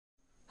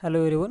Hello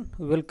everyone,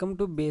 welcome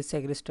to B.Sc.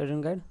 Agri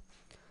Student Guide.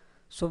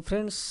 So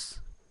friends,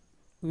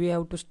 we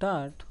have to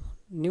start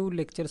new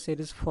lecture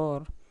series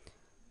for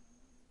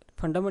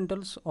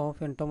Fundamentals of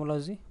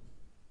Entomology.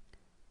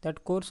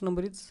 That course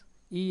number is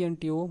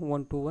ENTO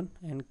 121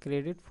 and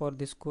credit for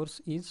this course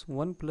is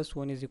 1 plus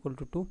 1 is equal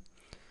to 2.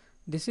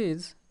 This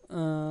is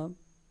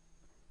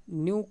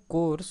new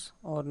course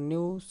or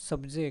new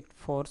subject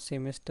for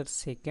semester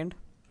 2nd.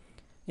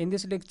 In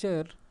this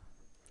lecture,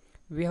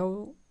 we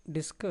have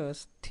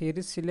discussed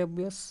theory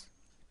syllabus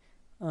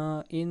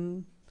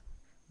in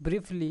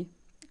briefly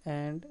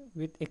and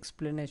with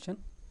explanation.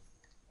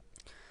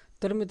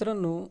 तर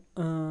मित्रांनो,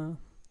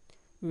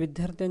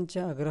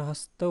 विद्यार्थ्यांच्या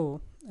आग्रहास्तव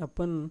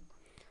आपण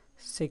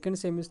second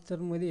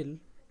सेमिस्टरमधील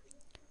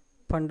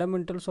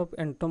fundamentals of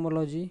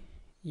एंटोमॉलॉजी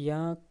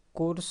या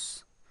course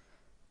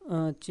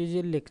ची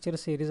जे lecture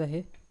series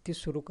आहे ती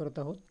सुरू करत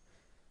आहोत.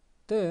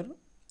 तर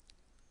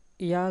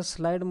या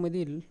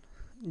स्लाइडमधील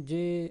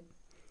जे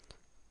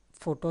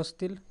फोटो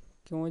असतील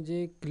किंवा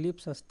जे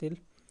क्लिप्स असतील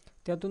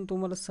त्यातून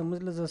तुम्हाला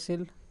समजलंच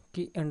असेल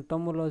की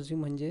एंटोमॉलॉजी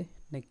म्हणजे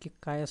नक्की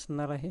काय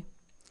असणार आहे,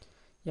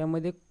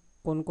 यामध्ये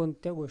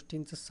कोणकोणत्या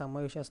गोष्टींचा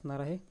समावेश असणार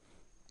आहे.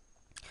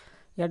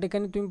 या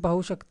ठिकाणी तुम्ही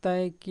पाहू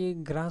शकताय की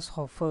ग्रास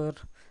हॉफर,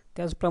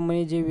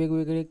 त्याचप्रमाणे जे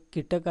वेगवेगळे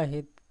कीटक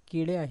आहेत,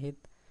 किडे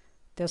आहेत,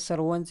 त्या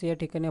सर्वांचे या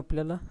ठिकाणी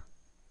आपल्याला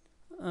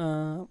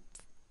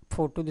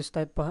फोटो दिसत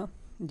आहेत. पहा,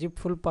 जी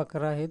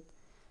फुलपाखरं आहेत,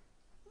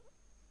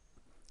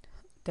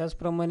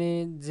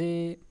 त्याचप्रमाणे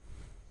जे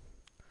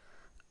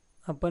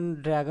आपण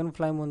ड्रॅगन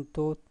फ्लाय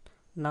म्हणतो,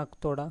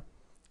 नाकतोडा,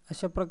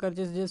 अशा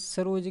प्रकारचे जे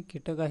सर्व जे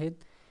कीटक आहेत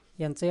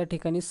यांचा या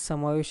ठिकाणी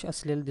समावेश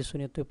असलेला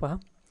दिसून येतोय. पहा,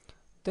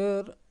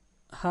 तर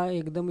हा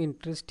एकदम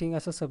इंटरेस्टिंग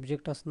असा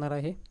सब्जेक्ट असणार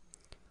आहे.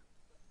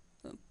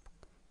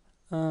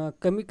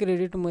 कमी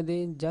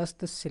क्रेडिटमध्ये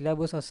जास्त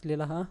सिलेबस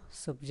असलेला हा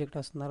सब्जेक्ट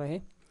असणार आहे.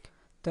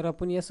 तर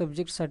आपण या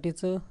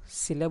सब्जेक्टसाठीचं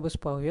सिलेबस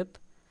पाहूयात.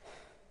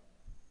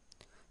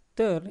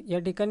 तर या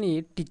ठिकाणी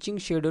टीचिंग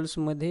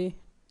शेड्यूल्समध्ये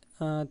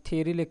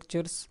थिअरी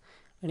लेक्चर्स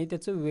आणि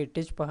त्याचं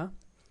वेटेज पहा.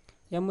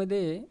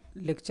 यामध्ये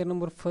लेक्चर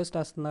नंबर फर्स्ट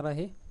असणार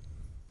आहे.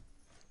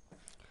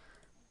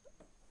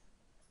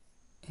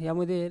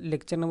 यामध्ये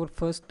lecture number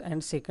first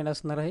and second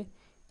असणार आहे.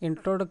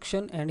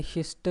 Introduction and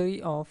history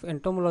of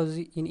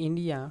एंटोमॉलॉजी in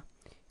India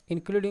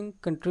including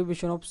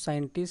contribution of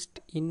scientist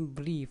in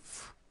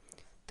brief.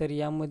 तर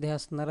यामध्ये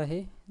असणार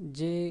आहे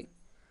जे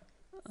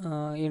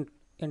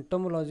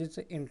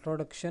एंटोमॉलॉजीचं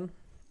इंट्रोडक्शन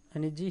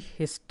आणि जी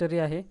हिस्टरी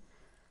आहे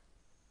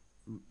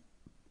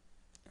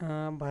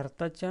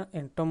भारताच्या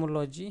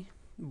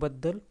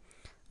एंटोमॉलॉजीबद्दल,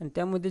 आणि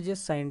त्यामध्ये जे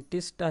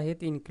सायंटिस्ट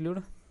आहेत इन्क्लूड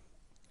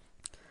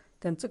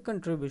त्यांचं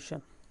कंट्रीब्युशन.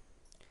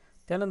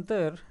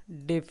 त्यानंतर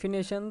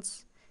डेफिनेशन्स,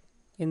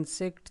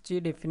 इन्सेक्टची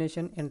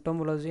डेफिनेशन,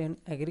 एंटोमॉलॉजी अँड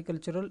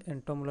ॲग्रिकल्चरल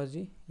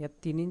एंटोमॉलॉजी या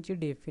तिन्हींची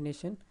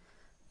डेफिनेशन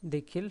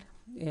देखील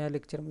या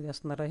लेक्चरमध्ये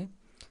असणार आहे.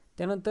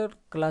 त्यानंतर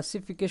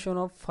classification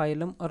of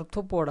phylum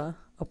Arthropoda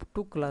up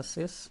two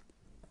classes.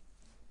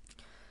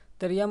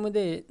 तर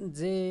यामध्ये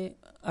जे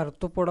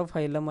अर्थोपोडा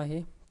फायलम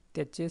आहे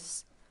त्याचे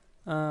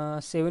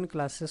 7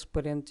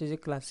 क्लासेसपर्यंतचे जे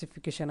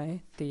क्लासिफिकेशन आहे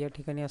ते या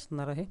ठिकाणी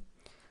असणार आहे.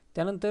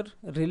 त्यानंतर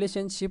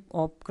relationship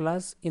of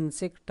class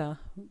इन्सेक्टा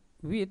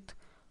with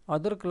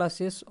other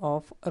classes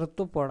of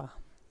Arthropoda.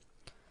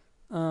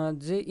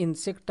 जे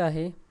इन्सेक्ट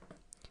आहे,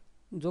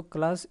 जो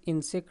क्लास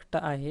इन्सेक्ट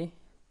आहे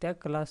त्या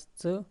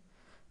क्लासचं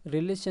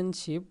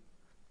रिलेशनशिप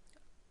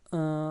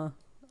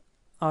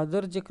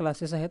अदर जे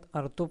क्लासेस आहेत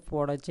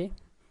अर्थोपोडाचे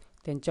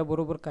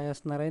त्यांच्याबरोबर काय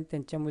असणार आहे,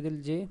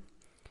 त्यांच्यामधील जे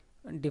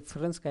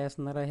डिफरन्स काय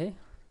असणार आहे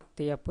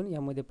ते आपण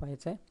यामध्ये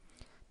पाहायचं आहे.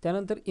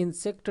 त्यानंतर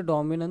इन्सेक्ट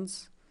डॉमिनन्स.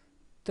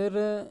 तर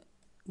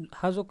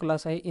हा जो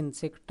क्लास आहे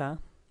इन्सेक्टा,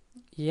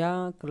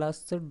 या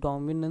क्लासचं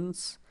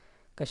डॉमिनन्स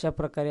कशा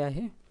प्रकारे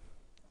आहे.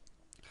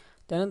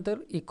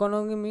 त्यानंतर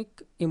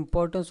इकॉनॉमिक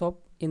इम्पॉर्टन्स ऑफ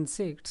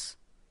इन्सेक्ट्स.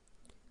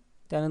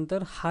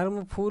 त्यानंतर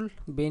harmful,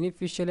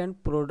 beneficial and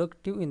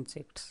productive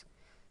insects.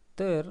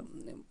 तर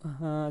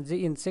जे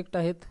इन्सेक्ट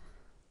आहेत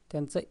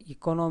त्यांचा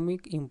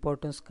इकॉनॉमिक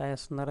इम्पॉर्टन्स काय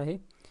असणार आहे,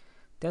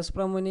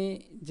 त्याचप्रमाणे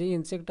जे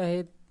इन्सेक्ट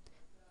आहेत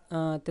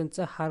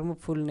त्यांचा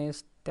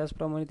हार्मफुलनेस,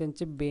 त्याचप्रमाणे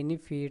त्यांचे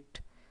बेनिफिट,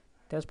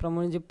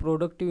 त्याचप्रमाणे जे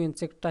प्रोडक्टिव्ह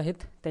इन्सेक्ट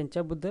आहेत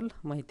त्यांच्याबद्दल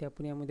माहिती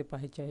आपण यामध्ये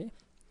पाहायची आहे.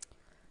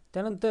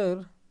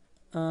 त्यानंतर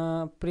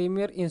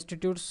premier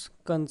institutes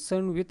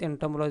concern with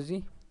एंटोमॉलॉजी.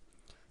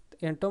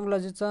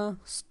 एंटोमॉलॉजीचा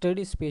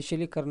study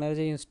specially करणारे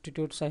जे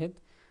इन्स्टिट्यूट्स आहेत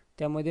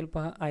त्यामधील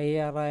पहा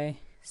IARI,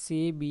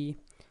 CAB,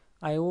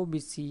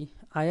 IOBC,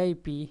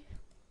 IIP,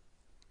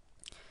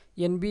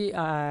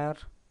 NBIR,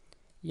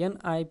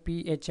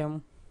 NIPHM,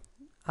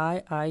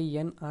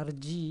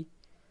 IINRG,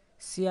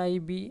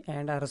 CIB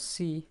and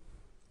RC.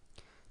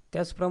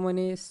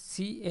 त्याचप्रमाणे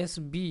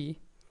CSB,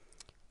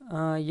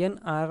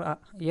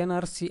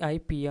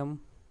 NRCIPM,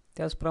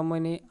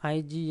 त्याचप्रमाणे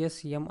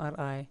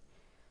IGSMRI.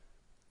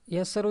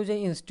 या सर्व जे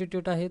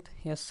इन्स्टिट्यूट आहेत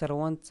या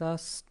सर्वांचा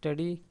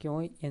स्टडी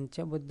किंवा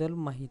यांच्याबद्दल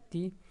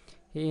माहिती,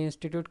 हे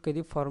इन्स्टिट्यूट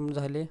कधी फॉर्म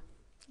झाले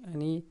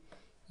आणि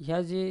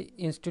ह्या जे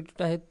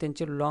इन्स्टिट्यूट आहेत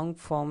त्यांचे लॉंग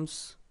फॉर्म्स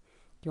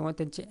किंवा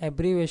त्यांचे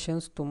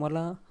ॲब्रिवेशन्स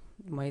तुम्हाला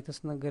माहीत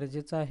असणं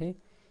गरजेचं आहे.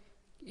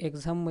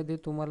 एक्झाममध्ये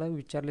तुम्हाला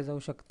विचारले जाऊ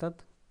शकतात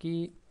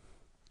की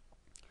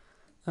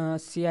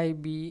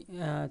CIB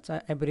चा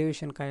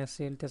ॲब्रिव्हिएशन काय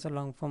असेल, त्याचा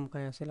लॉंग फॉर्म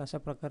काय असेल, अशा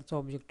प्रकारचं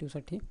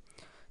ऑब्जेक्टिव्हसाठी.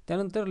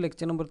 त्यानंतर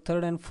लेक्चर नंबर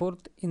 3 and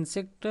 4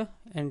 इन्सेक्ट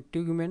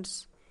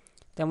अँटिग्युमेंट्स,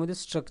 त्यामध्ये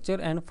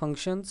structure and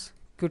functions,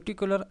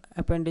 क्युटिक्युलर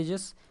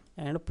appendages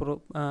and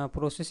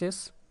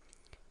processes.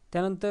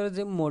 त्यानंतर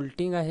जे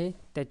मोल्टिंग आहे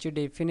त्याची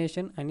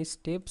डेफिनेशन आणि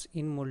स्टेप्स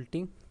इन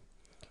मोल्टिंग.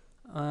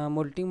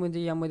 मोल्टिंग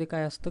म्हणजे यामध्ये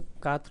काय असतं,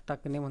 कात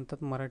टाकणे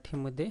म्हणतात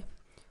मराठीमध्ये,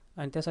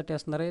 आणि त्यासाठी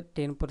असणार आहे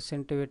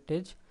 10%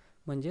 वेटेज,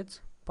 म्हणजेच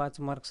 5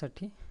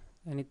 मार्क्ससाठी.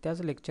 आणि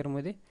त्याच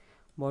लेक्चरमध्ये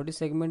body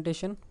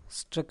segmentation,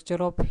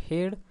 structure of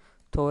head,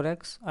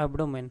 thorax,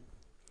 ॲब्डोमेन.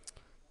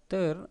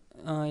 तर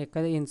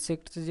एखाद्या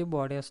इन्सेक्टचं जे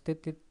बॉडी असते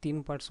ते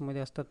 3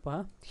 पार्ट्समध्ये असतात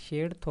पहा,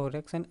 हेड,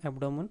 थोरॅक्स अँड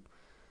ॲब्डोमेन.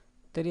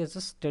 तर याचं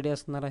स्टडी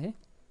असणार आहे.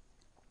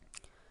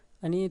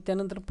 आणि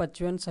त्यानंतर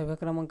 5व्या आणि 6व्या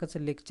क्रमांकाचं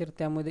लेक्चर,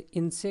 त्यामध्ये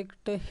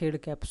इन्सेक्ट हेड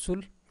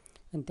कॅप्सूल,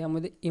 आणि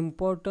त्यामध्ये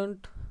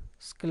important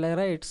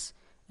sclerites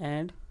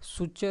and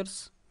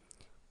sutures,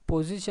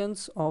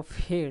 positions of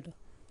head.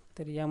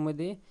 तर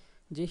यामध्ये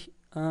जे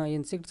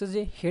इन्सेक्टचं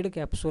जे हेड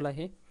कॅप्सूल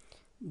आहे,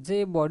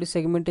 जे बॉडी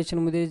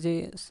सेगमेंटेशनमध्ये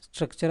जे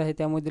स्ट्रक्चर आहे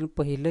त्यामधील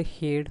पहिलं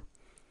हेड,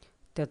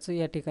 त्याचं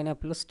या ठिकाणी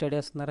आपलं स्टडी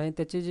असणार आहे.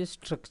 त्याचे जे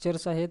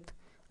स्ट्रक्चर्स आहेत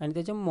आणि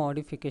त्याचे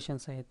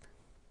मॉडिफिकेशन्स आहेत.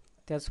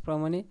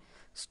 त्याचप्रमाणे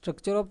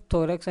स्ट्रक्चर ऑफ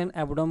थोरॅक्स अँड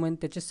ॲब्डोमेन,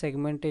 त्याचे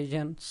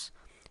सेगमेंटेशन्स,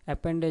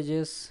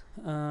 appendages,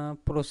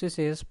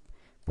 processes,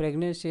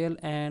 प्रेग्नेन्शियल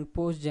and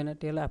post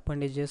जेनेटियल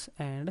appendages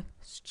and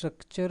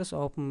structures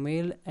of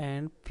male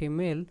and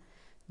female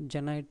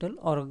जेनायटल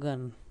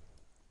organ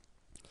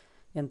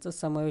यांचा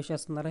समावेश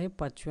असणार आहे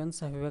 5व्या आणि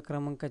 6व्या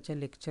क्रमांकाच्या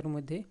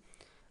लेक्चरमध्ये.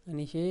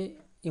 आणि हे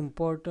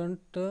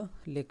इम्पॉर्टंट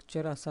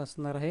लेक्चर असं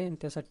असणार आहे, आणि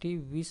त्यासाठी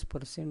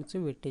 20%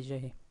 वेटेज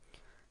आहे.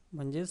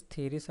 म्हणजेच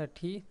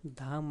थेअरीसाठी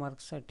 10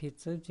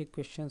 मार्क्ससाठीचं जे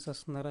क्वेश्चन्स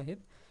असणार आहेत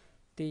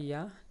ते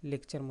या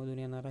लेक्चरमधून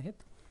येणार आहेत.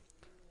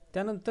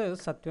 त्यानंतर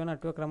 7व्या आणि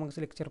 8व्या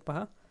क्रमांकाचं लेक्चर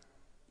पहा,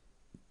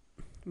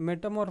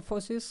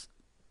 Metamorphosis,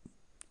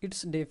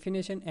 it's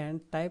definition and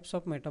types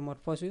of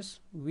Metamorphosis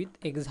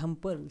with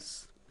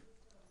examples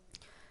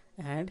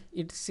and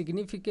it's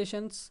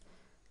सिग्निफिकेशन्स,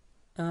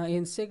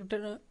 insect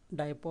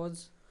diapause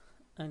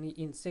आणि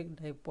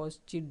इन्सेक्ट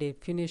डायपॉजची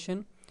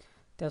डेफिनेशन,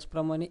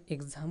 त्याचप्रमाणे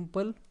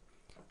example,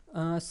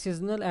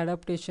 seasonal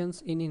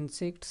adaptations in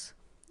insects,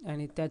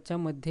 आणि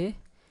त्याच्यामध्ये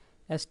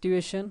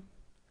ॲस्टिवेशन,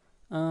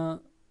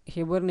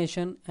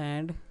 हिबर्नेशन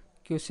अँड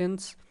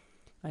क्युसेन्स,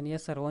 आणि या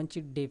सर्वांची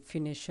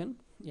डेफिनेशन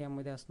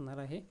यामध्ये असणार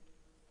आहे.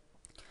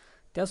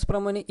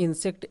 त्याचप्रमाणे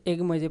इन्सेक्ट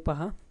एगमध्ये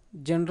पहा,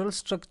 general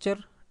structure,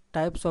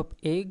 types of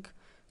egg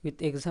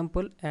with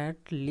example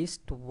at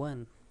least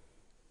 1.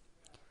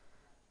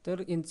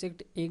 तर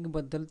इन्सेक्ट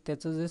एगबद्दल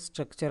त्याचं जे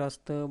स्ट्रक्चर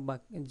असतं,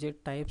 जे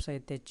टाईप्स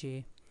आहेत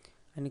त्याचे,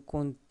 आणि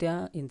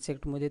कोणत्या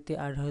इन्सेक्टमध्ये ते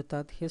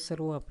आढळतात, हे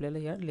सर्व आपल्याला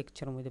या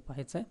लेक्चरमध्ये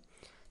पाहायचं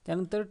आहे.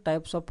 त्यानंतर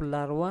types of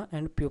larva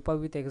and pupa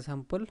with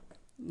example,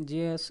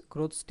 जे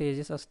ग्रोथ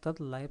स्टेजेस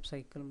असतात लाईफ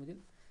सायकलमधील,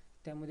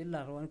 त्यामध्ये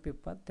लार्वा आणि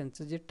प्युपा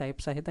त्यांचं जे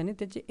टाइप्स आहेत आणि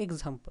त्याचे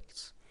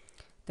एक्झाम्पल्स.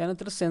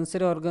 त्यानंतर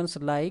sensory organs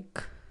like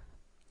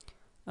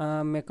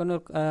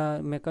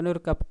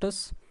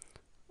मेकॅनोरकॅप्टस,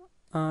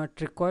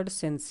 ट्रिकॉइड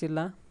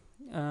सेन्सिला,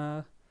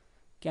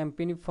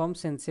 कॅम्पिनिफॉर्म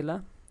सेन्सिला,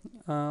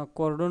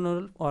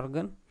 कॉर्डोनल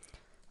organ,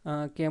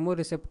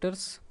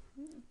 chemoreceptors,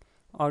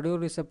 audio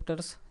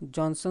receptors,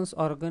 Johnson's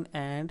organ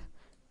and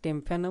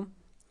टेम्फॅनम,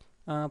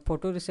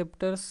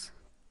 photoreceptors,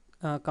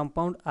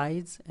 compound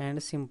eyes and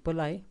simple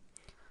I,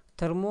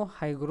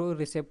 थर्मोहायग्रो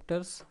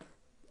receptors.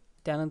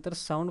 त्यानंतर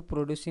sound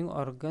producing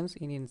organs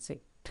in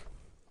insect.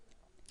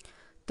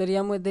 तर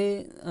यामध्ये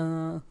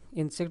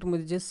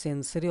इन्सेक्टमध्ये जे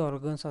सेन्सरी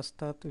ऑर्गन्स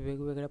असतात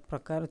वेगवेगळ्या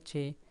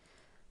प्रकारचे,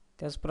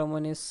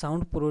 त्याचप्रमाणे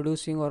साऊंड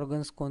प्रोड्युसिंग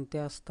ऑर्गन्स कोणते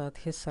असतात,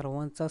 हे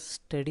सर्वांचा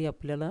स्टडी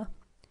आपल्याला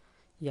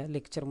या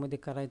लेक्चरमध्ये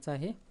करायचं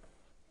आहे.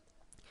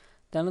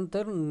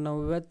 त्यानंतर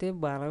 9व्या ते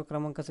 12व्या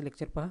क्रमांकाचं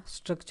लेक्चर पहा,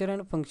 structure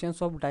and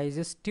functions of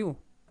digestive,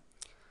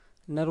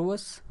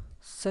 nervous,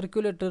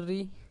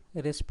 circulatory,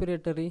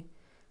 respiratory,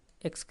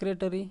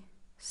 excretory,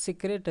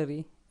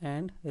 secretary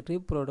and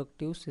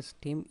reproductive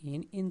system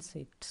in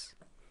insects,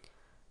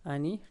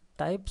 आणि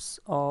types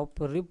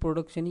of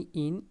reproduction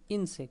in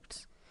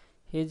insects.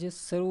 हे जे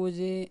सर्व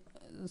जे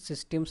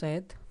सिस्टीम्स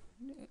आहेत,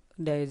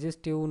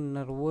 digestive,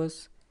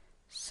 nervous,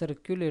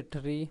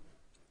 circulatory,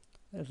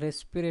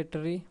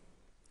 respiratory,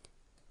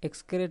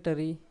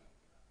 excretory,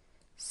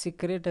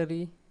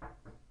 secretary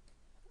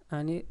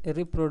आणि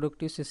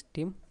रिप्रोडक्टिव्ह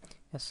सिस्टीम,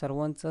 या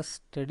सर्वांचा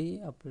स्टडी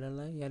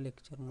आपल्याला या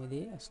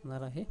लेक्चरमध्ये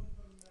असणार आहे.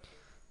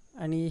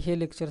 आणि हे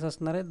लेक्चर्स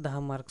असणार आहेत 10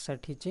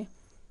 मार्क्ससाठीचे.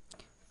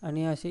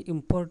 आणि असे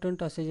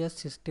इम्पॉर्टंट असे ज्या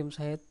सिस्टीम्स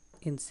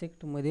आहेत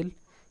इन्सेक्टमधील,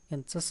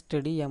 यांचा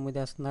स्टडी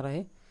यामध्ये असणार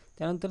आहे.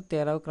 त्यानंतर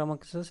 13व्या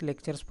क्रमांकाचं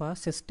लेक्चर्स पहा,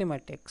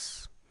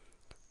 सिस्टेमॅटिक्स.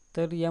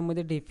 तर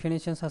यामध्ये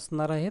डेफिनेशन्स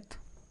असणार आहेत,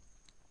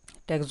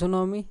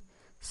 टॅक्झोनॉमी,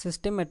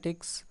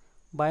 सिस्टेमॅटिक्स,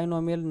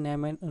 बायनॉमियल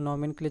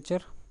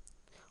नॉमेनक्लेचर,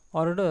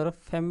 ऑर्डर,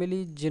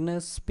 फॅमिली,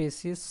 जिनस,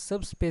 स्पेसिस,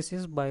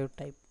 सबस्पेसिस,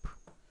 बायोटाइप.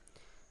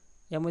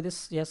 यामध्ये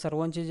या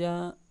सर्वांचे ज्या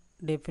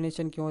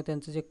डेफिनेशन किंवा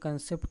त्यांचं जे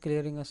कन्सेप्ट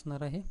क्लिअरिंग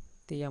असणार आहे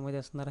ते यामध्ये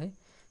असणार आहे.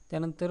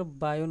 त्यानंतर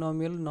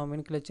बायोनॉमियल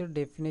नॉमेनक्लेचर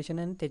डेफिनेशन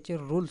आणि त्याचे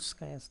रूल्स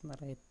काय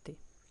असणार आहेत ते.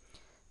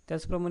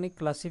 त्याचप्रमाणे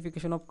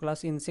classification of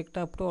class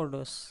इन्सेक्टा up to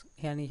orders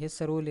हे आणि हे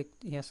सर्व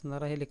हे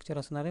असणार आहे, लेक्चर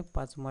असणार आहे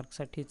 5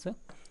 मार्कसाठीचं.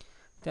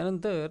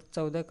 त्यानंतर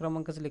 14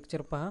 क्रमांकाचं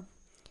लेक्चर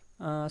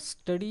पहा,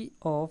 study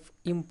of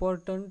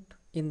important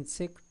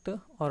insect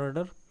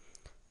order,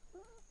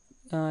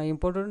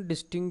 important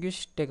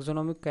distinguish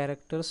टेक्झॉनॉमिक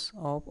characters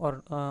of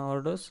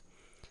orders,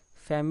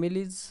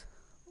 families.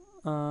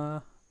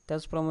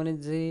 त्याचप्रमाणे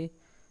जे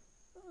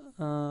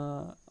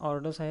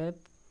ऑर्डर्स आहेत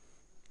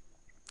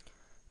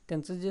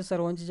त्यांचं जे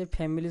सर्वांचे जे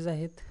फॅमिलीज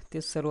आहेत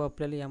ते सर्व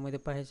आपल्याला यामध्ये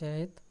पाहायचे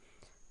आहेत.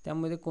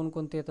 त्यामध्ये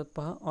कोणकोणते येतात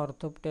पहा,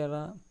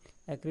 ऑर्थोप्टेरा,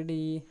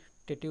 ॲक्रिडी,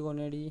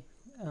 टेटिगोनेडी,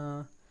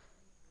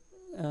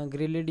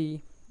 ग्रिलिडी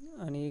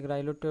आणि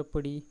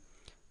ग्रायलोटोपडी,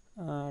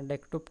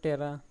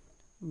 डेक्टोप्टेरा,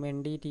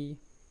 मेंडिटी,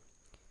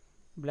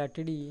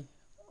 ब्लॅटिडी,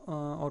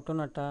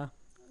 ऑटोनाटा,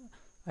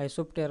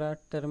 आयसोप्टेरा,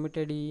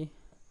 टर्मिटेडी,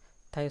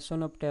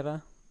 थायसोनोप्टेरा,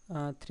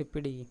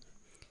 थ्रिपिडी.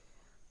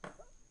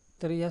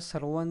 तर या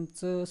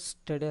सर्वांचं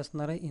स्टडी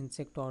असणार आहे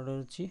इन्सेक्ट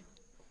ऑर्डरची.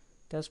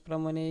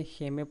 त्याचप्रमाणे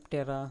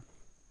हेमेप्टेरा,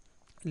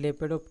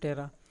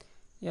 लेपिडोप्टेरा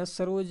या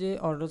सर्व जे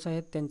ऑर्डर्स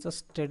आहेत त्यांचा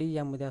स्टडी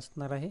यामध्ये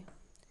असणार आहे.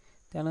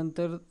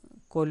 त्यानंतर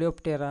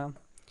कोलिओप्टेरा,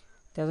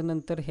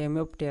 त्यानंतर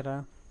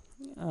हेमिओप्टेरा,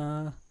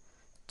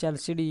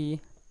 चॅल्सिडी,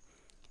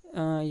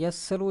 या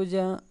सर्व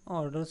ज्या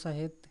ऑर्डर्स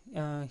आहेत,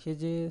 हे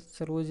जे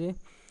सर्व जे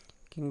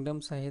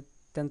किंगडम्स आहेत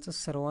त्यांचा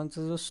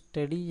सर्वांचा जो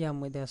स्टडी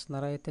यामध्ये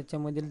असणार आहे,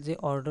 त्याच्यामधील जे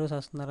ऑर्डर्स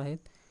असणार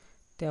आहेत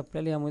ते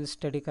आपल्याला यामध्ये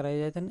स्टडी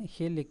करायचे आहेत. आणि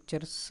हे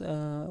लेक्चर्स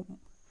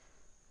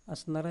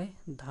असणार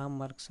आहे 10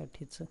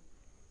 मार्कसाठीचं.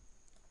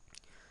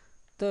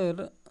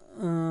 तर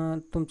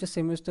तुमच्या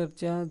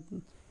सेमिस्टरच्या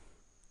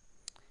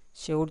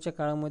शेवटच्या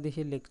काळामध्ये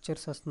हे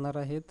लेक्चर्स असणार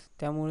आहेत.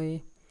 त्यामुळे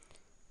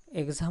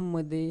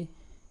एक्झाममध्ये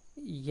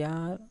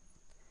या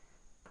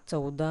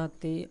 14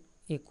 ते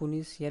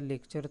 19 या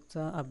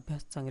लेक्चरचा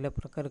अभ्यास चांगल्या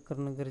प्रकारे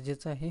करणं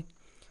गरजेचं आहे.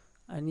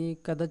 आणि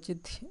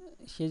कदाचित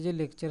हे जे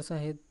लेक्चर्स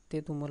आहेत ते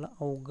तुम्हाला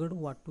अवघड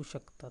वाटू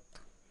शकतात.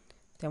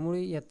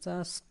 त्यामुळे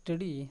याचा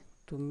स्टडी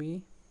तुम्ही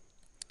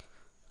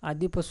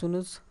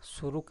आधीपासूनच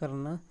सुरू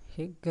करणं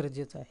हे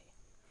गरजेचं आहे.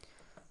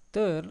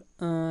 तर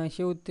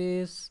हे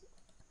होते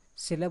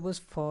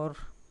सिलेबस फॉर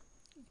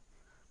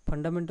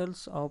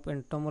फंडामेंटल्स ऑफ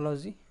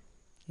एंटोमॉलॉजी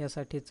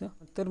यासाठीचं.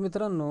 तर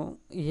मित्रांनो,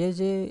 हे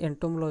जे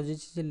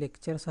एंटोमॉलॉजीचे जे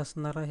लेक्चर्स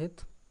असणार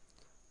आहेत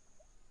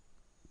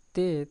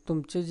ते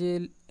तुमचे जे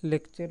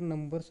लेक्चर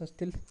नंबर्स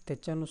असतील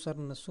त्याच्यानुसार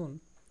नसून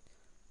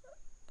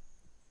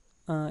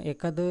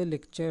एखादं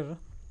लेक्चर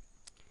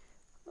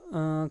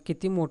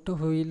किती मोठं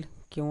होईल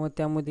किंवा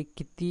त्यामध्ये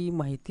किती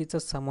माहितीचा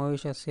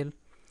समावेश असेल,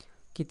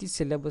 किती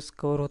सिलेबस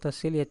कवर होत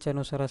असेल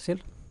याच्यानुसार असेल.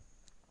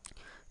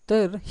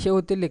 तर हे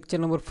होते lecture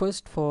number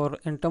 1 for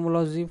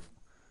एंटोमॉलॉजी,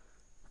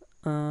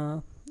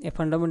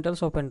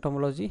 fundamentals of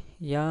एंटोमॉलॉजी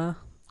या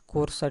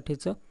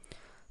कोर्ससाठीचं.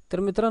 तर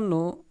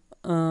मित्रांनो,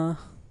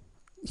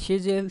 हे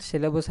जे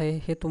सिलेबस आहे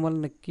हे तुम्हाला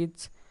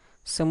नक्कीच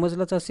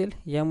समजलंच असेल.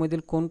 यामधील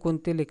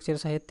कोणकोणते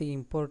लेक्चर्स आहेत ते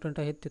इम्पॉर्टंट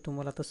आहेत ते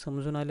तुम्हाला आता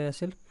समजून आले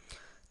असेल.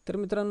 तर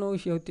मित्रांनो,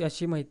 ही होती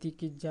अशी माहिती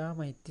की ज्या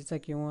माहितीचा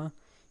किंवा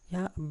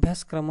ह्या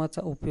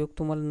अभ्यासक्रमाचा उपयोग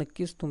तुम्हाला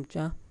नक्कीच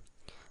तुमच्या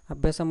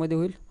अभ्यासामध्ये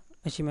होईल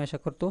अशी मी आशा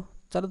करतो.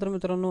 चला तर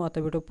मित्रांनो,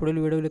 आता भेटू पुढील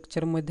व्हिडिओ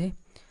लेक्चरमध्ये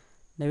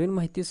नवीन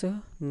माहितीसह,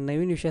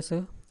 नवीन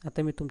विषयासह.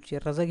 आता मी तुमची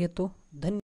रजा घेतो. धन्यवाद.